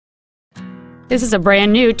This is a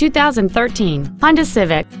brand new 2013 Honda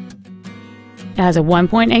Civic. It has a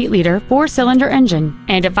 1.8-liter four-cylinder engine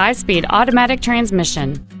and a 5-speed automatic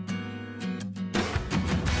transmission.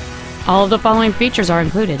 All of the following features are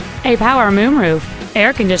included: a power moonroof,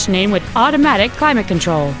 air conditioning with automatic climate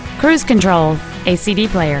control, cruise control, a CD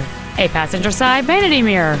player, a passenger side vanity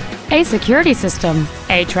mirror, a security system,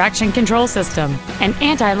 a traction control system, an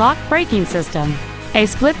anti-lock braking system, a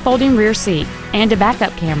split folding rear seat, and a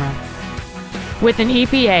backup camera. With an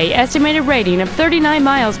EPA estimated rating of 39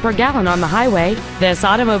 miles per gallon on the highway, this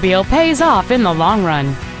automobile pays off in the long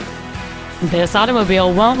run. This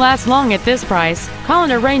automobile won't last long at this price. Call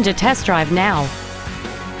and arrange a test drive now.